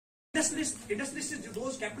industrialists,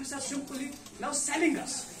 those capitalists are simply now selling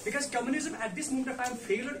us, because communism at this moment of time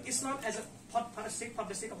failed. Islam, as a for the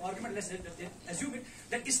sake of argument, let's assume it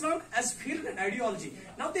that Islam has failed an ideology.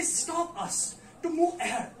 Now they stop us to move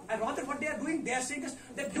ahead, and rather what they are doing, they are saying us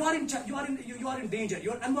that you are in danger,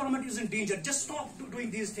 your environment is in danger, just stop doing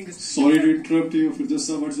these things. Sorry to interrupt you, Firdaus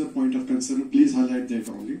sir, what is the point of concern? Please highlight that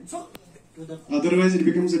only. So, otherwise it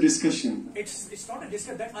becomes a discussion. It's not a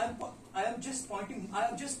discussion, that I am just forwarding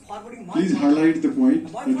my Please highlight the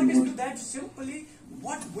point. My point is to that simply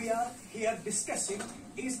what we are here discussing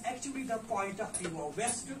is actually the point of view of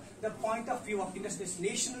West, the point of view of industrialist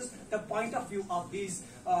nations, the point of view of these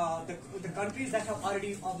the countries that have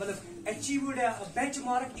already achieved a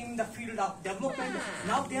benchmark in the field of development.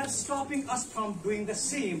 Now they are stopping us from doing the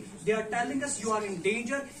same. They are telling us you are in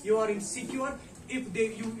danger, you are insecure. If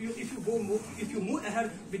you move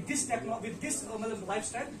ahead with this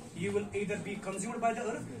lifestyle, you will either be consumed by the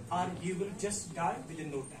earth or you will just die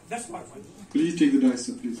within no time. That's my point. Please take the dice,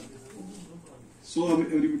 sir, please. So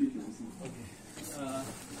everybody can. Okay.